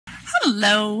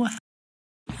Hello.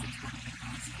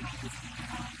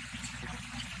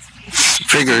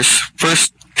 Figures.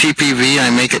 First TPV I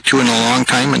make it to in a long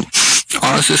time, and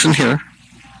Oz isn't here.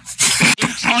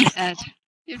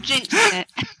 You've jinxed it.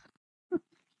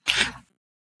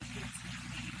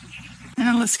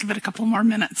 Let's give it a couple more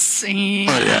minutes, and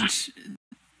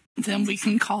then we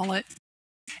can call it.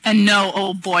 And no,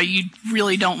 oh boy, you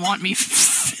really don't want me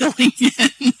filling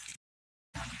in.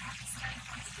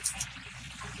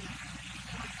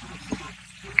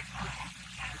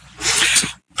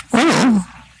 Oh.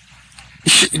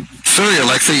 Sorry,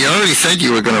 Alexa, you already said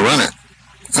you were going to run it.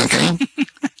 Okay?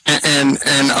 and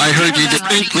I heard you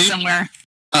distinctly. Somewhere.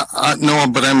 No,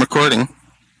 but I'm recording.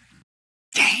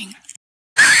 Dang.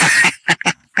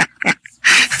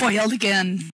 Foiled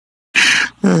again.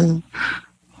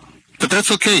 But that's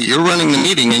okay. You're running the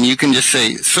meeting, and you can just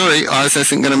say, sorry, Oz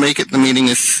isn't going to make it. The meeting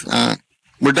is,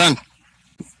 we're done.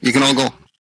 You can all go.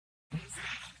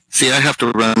 See, I have to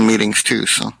run meetings too,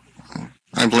 so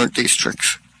I've learned these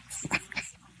tricks.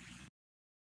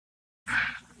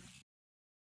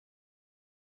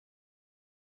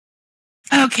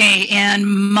 Okay, and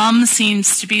mum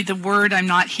seems to be the word. I'm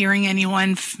not hearing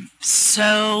anyone.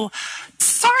 So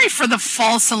sorry for the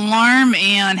false alarm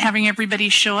and having everybody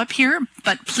show up here,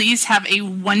 but please have a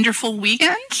wonderful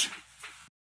weekend.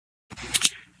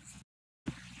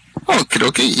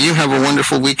 Okay. You have a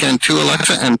wonderful weekend too,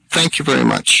 Alexa, and thank you very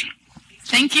much.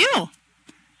 Thank you.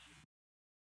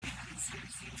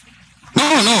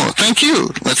 No, thank you.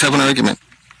 Let's have an argument.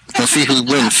 We'll see who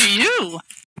wins. After you.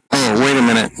 Oh, wait a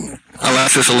minute.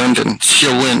 Alexis Linden.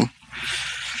 She'll win.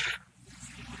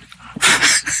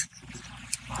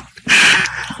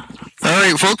 All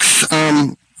right, folks.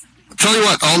 Tell you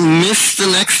what, I'll miss the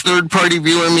next third-party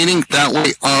viewer meeting. That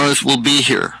way Oz will be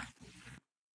here.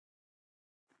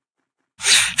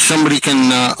 Somebody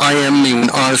can IM me when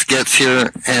Oz gets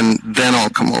here, and then I'll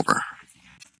come over.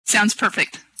 Sounds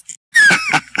perfect.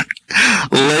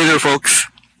 Later, folks.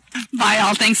 Bye,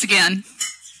 all. Thanks again.